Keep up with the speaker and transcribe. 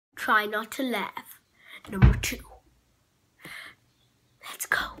Try not to laugh. Number 2. Let's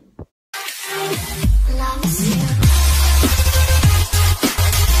go.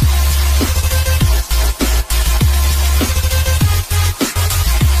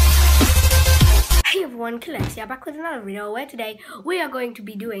 Hey everyone, Kalesia back with another video where today we are going to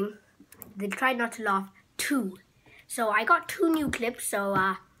be doing the Try Not to Laugh 2. So I got 2 new clips, so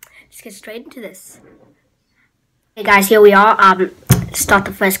let's get straight into this. Hey guys, here we are. Let's start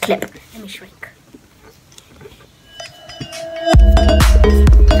the first clip. Let me shrink.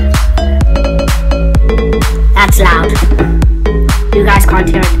 That's loud. You guys can't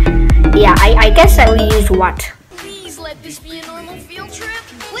hear it. Yeah, I guess that we used what? Please let this be a normal field trip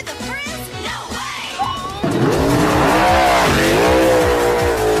with a friend. No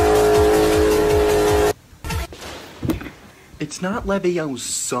way! It's not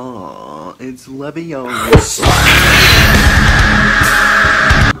Leviosa, it's Leviosa.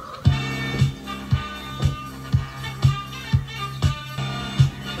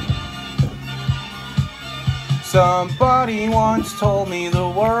 Somebody once told me the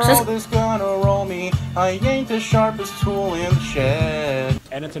world is gonna roll me. I ain't the sharpest tool in the shed.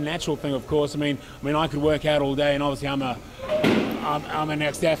 And it's a natural thing, of course. I mean, I could work out all day, and obviously I'm an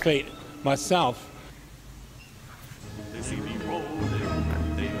ex-athlete myself. They see me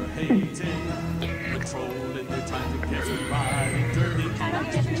rolling, they are hating, controlling their time to catch me riding dirty. Trying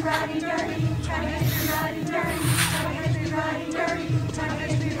to catch me riding dirty. Trying to catch me riding dirty. Trying to catch me riding dirty. Trying to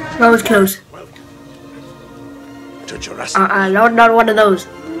catch me riding dirty. That was close. Not one of those.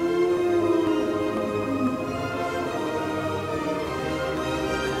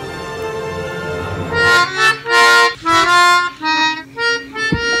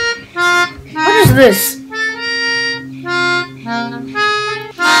 What is this?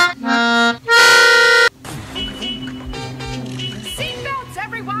 Seatbelts,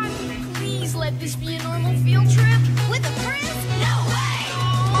 everyone! Please let this be a normal field trip with a friend. No way!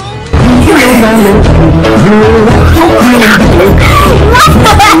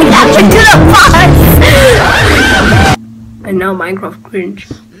 And now Minecraft cringe.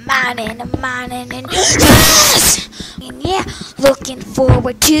 Mining and yes! And yeah, looking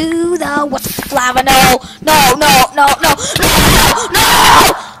forward to the lava. No.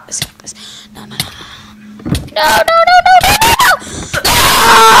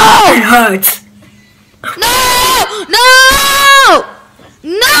 It hurts. No!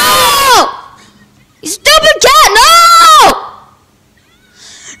 You stupid cat!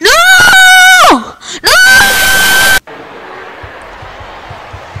 No!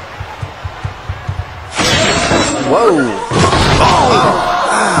 Whoa!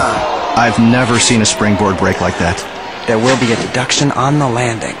 I've never seen a springboard break like that. There will be a deduction on the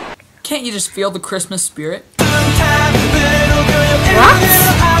landing. Can't you just feel the Christmas spirit? What?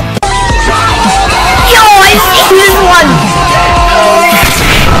 Yo, I've seen this one!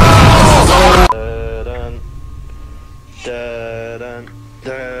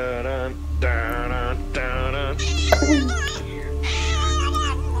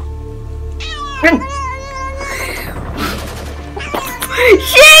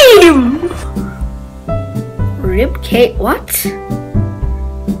 Shame! Rib cake, what?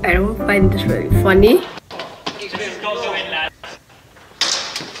 I don't find this very funny.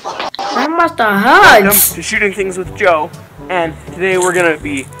 That must have hurt. Welcome to Shooting Things with Joe, and today we're gonna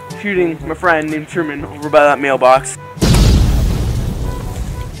be shooting my friend named Truman over by that mailbox.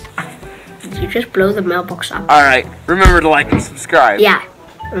 Did you just blow the mailbox up? Alright, remember to like and subscribe. Yeah,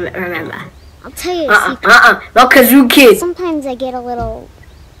 remember. I'll tell you a secret. Not kazoo kid. Sometimes I get a little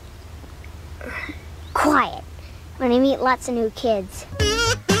quiet when I meet lots of new kids.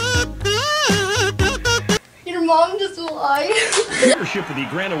 Your mom just lied. Leadership of the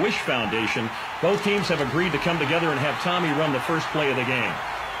Grant-A-Wish Foundation, both teams have agreed to come together and have Tommy run the first play of the game.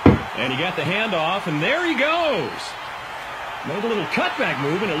 And he got the handoff, and there he goes. Made a little cutback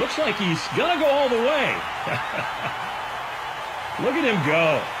move, and it looks like he's gonna go all the way. Look at him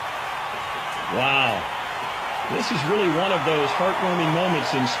go. Wow. This is really one of those heartwarming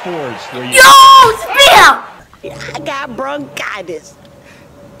moments in sports where you... Yo, Spear! I got bronchitis.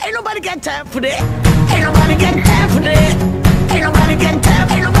 Ain't nobody got time for that. Ain't nobody got time for that. Ain't nobody got time.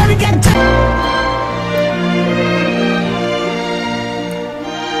 Ain't nobody got time.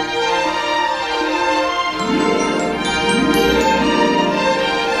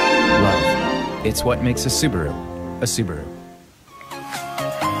 Love. It's what makes a Subaru a Subaru.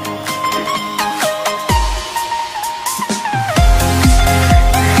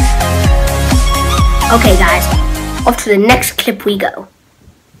 Okay guys, off to the next clip we go.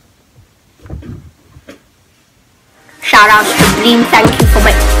 Shout out to Bleem, thank you for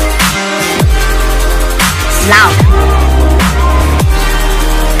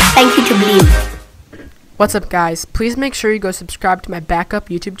Bleem. What's up, guys? Please make sure you go subscribe to my backup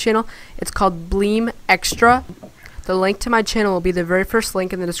YouTube channel. It's called Bleem Extra. The link to my channel will be the very first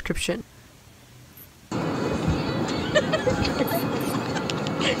link in the description.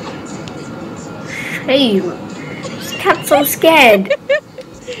 Shame. This cat's so scared.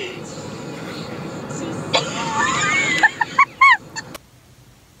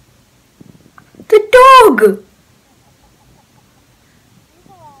 The dog!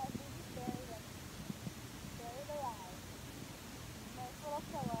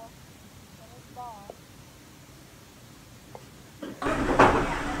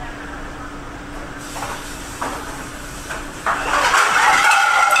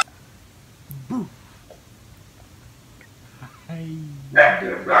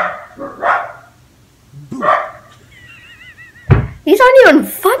 These aren't even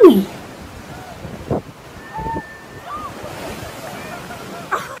funny.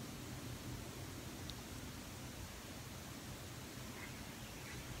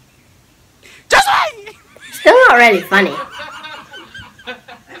 Still not really funny.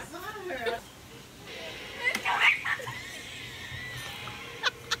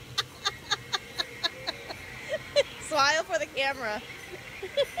 Smile for the camera.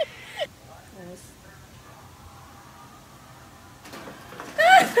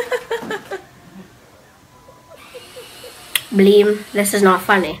 Bleem, this is not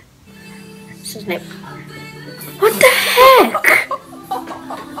funny. This is like, what the heck?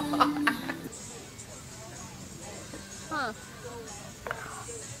 Huh.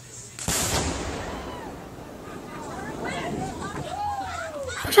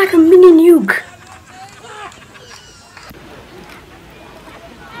 It's like a mini nuke.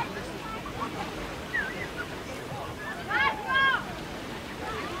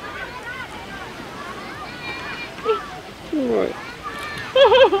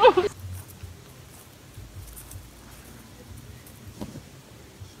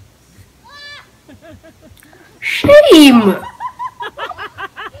 Shame!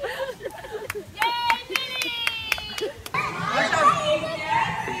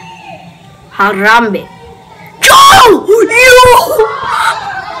 Harambe. Joe! You!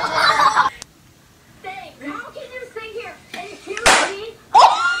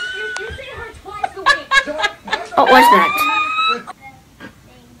 What was that?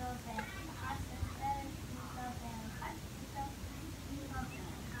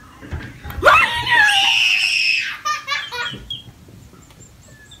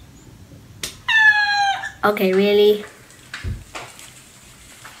 Okay, really?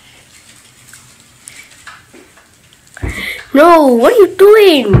 No, what are you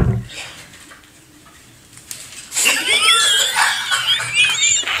doing?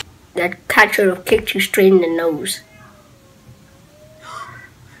 That cat should have kicked you straight in the nose.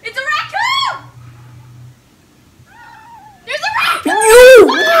 It's a raccoon! There's a raccoon!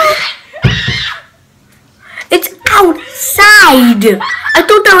 No! It's outside! I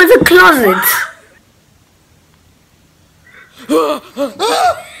thought that was a closet.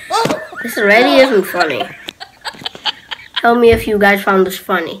 This really isn't funny. Tell me if you guys found this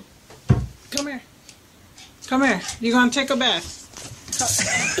funny. Come here. Come here. You gonna take a bath?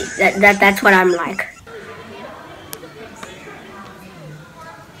 That's what I'm like.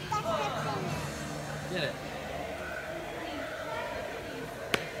 Get it.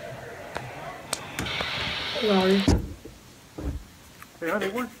 Lol. Hey, honey,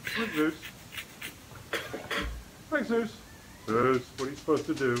 where's Zeus? Hi, Zeus. Zeus, what are you supposed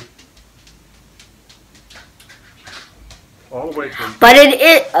to do? All the way, please. But it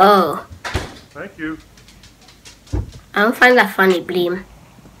is. Oh. Thank you. I don't find that funny, Bleem.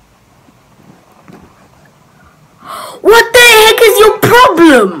 What the heck is your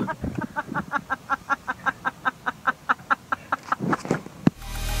problem?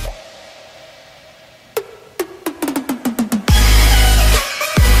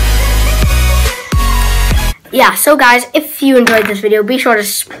 Yeah, so guys, if you enjoyed this video, be sure to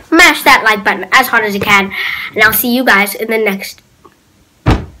smash that like button as hard as you can. And I'll see you guys in the next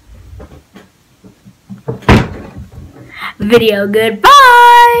video.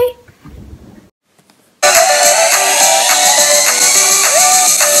 Goodbye!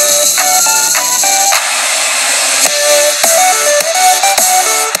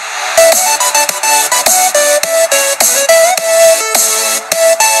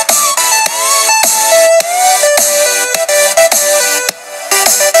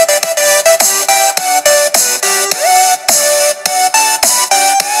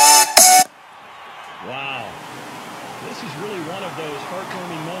 Wow. This is really one of those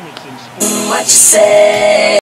heartwarming moments in sports. What you say?